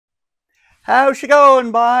How's it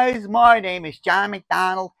going, boys? My name is John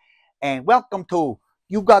McDonald, and welcome to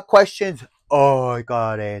You Got Questions, I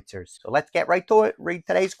Got Answers. So let's get right to it. Read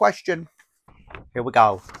today's question. Here we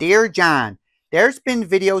go. Dear John, there's been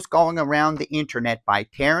videos going around the internet by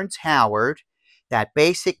Terrence Howard that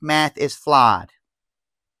basic math is flawed.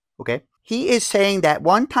 Okay? He is saying that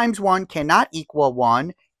 1 times 1 cannot equal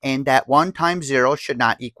 1 and that 1 times 0 should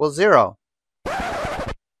not equal 0.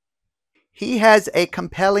 He has a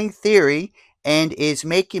compelling theory and is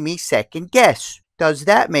making me second guess. Does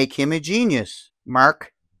that make him a genius?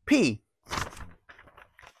 Mark P.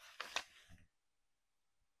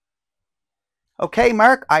 Okay,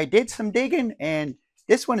 Mark, I did some digging, and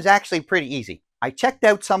this one is actually pretty easy. I checked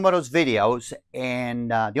out some of those videos, and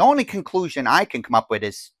the only conclusion I can come up with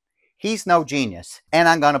is he's no genius, and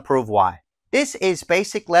I'm going to prove why. This is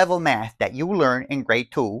basic level math that you learn in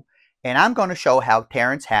grade 2, and I'm going to show how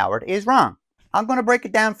Terrence Howard is wrong. I'm going to break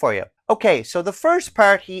it down for you. Okay, so the first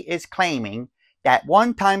part, he is claiming that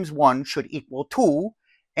 1 times 1 should equal 2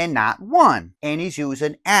 and not 1. And he's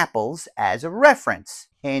using apples as a reference.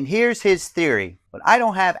 And here's his theory. But I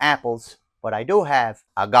don't have apples, but I do have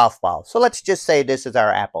a golf ball. So let's just say this is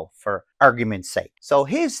our apple for argument's sake. So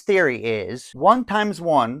his theory is 1 times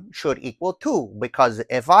 1 should equal 2. Because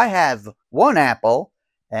if I have one apple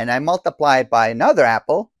and I multiply it by another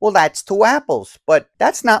apple, well, that's 2 apples. But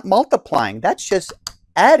that's not multiplying. That's just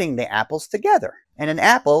adding the apples together. And an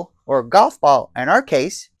apple, or a golf ball in our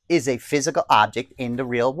case, is a physical object in the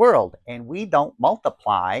real world. And we don't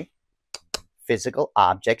multiply physical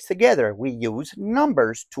objects together. We use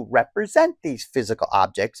numbers to represent these physical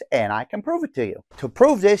objects, and I can prove it to you. To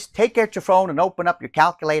prove this, take out your phone and open up your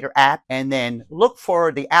calculator app, and then look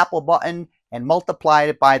for the Apple button and multiply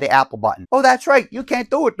it by the Apple button. Oh, that's right. You can't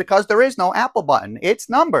do it because there is no Apple button. It's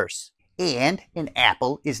numbers. And an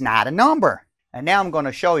apple is not a number. And now I'm going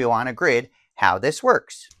to show you on a grid how this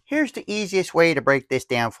works. Here's the easiest way to break this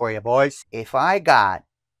down for you, boys. If I got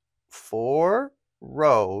 4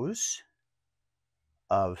 rows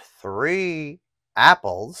of 3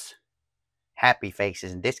 apples, happy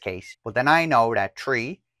faces in this case, well, then I know that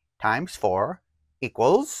 3 times 4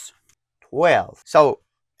 equals 12. So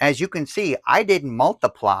as you can see, I didn't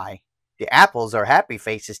multiply the apples or happy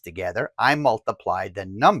faces together. I multiplied the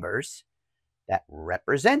numbers that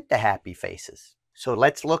represent the happy faces. So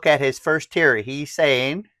let's look at his first theory. He's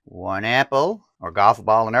saying 1 apple, or golf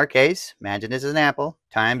ball in our case, imagine this is an apple,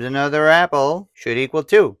 times another apple should equal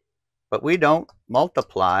 2. But we don't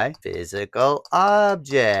multiply physical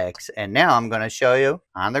objects. And now I'm going to show you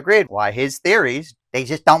on the grid why his theories, they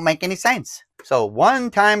just don't make any sense. So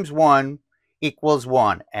 1 times 1 equals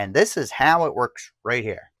 1. And this is how it works right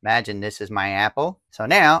here. Imagine this is my apple. So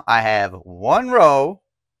now I have 1 row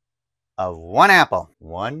of 1 apple.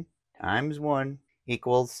 1 times 1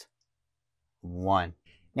 equals 1.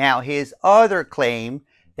 Now his other claim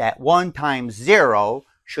that 1 times 0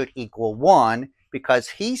 should equal 1, because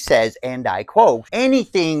he says, and I quote,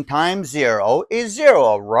 anything times 0 is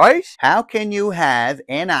 0, right? How can you have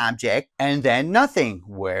an object and then nothing?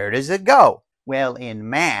 Where does it go? Well, in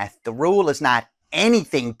math, the rule is not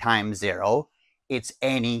anything times 0. It's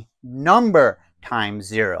any number times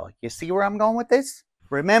 0. You see where I'm going with this?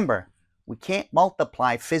 Remember, we can't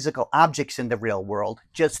multiply physical objects in the real world,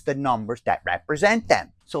 just the numbers that represent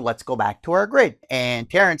them. So let's go back to our grid. And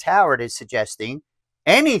Terrence Howard is suggesting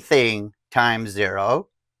anything times 0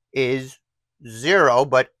 is 0,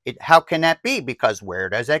 but how can that be? Because where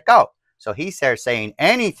does it go? So he's there saying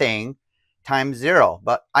anything times 0,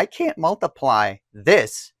 but I can't multiply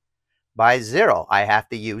this by 0. I have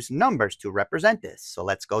to use numbers to represent this. So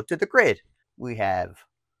let's go to the grid. We have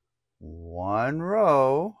 1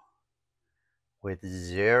 row with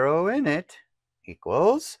 0 in it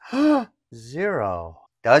equals 0.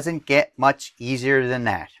 Doesn't get much easier than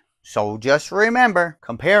that. So just remember,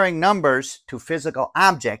 comparing numbers to physical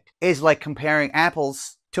object is like comparing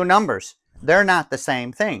apples to numbers. They're not the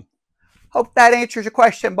same thing. Hope that answers your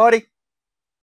question, buddy.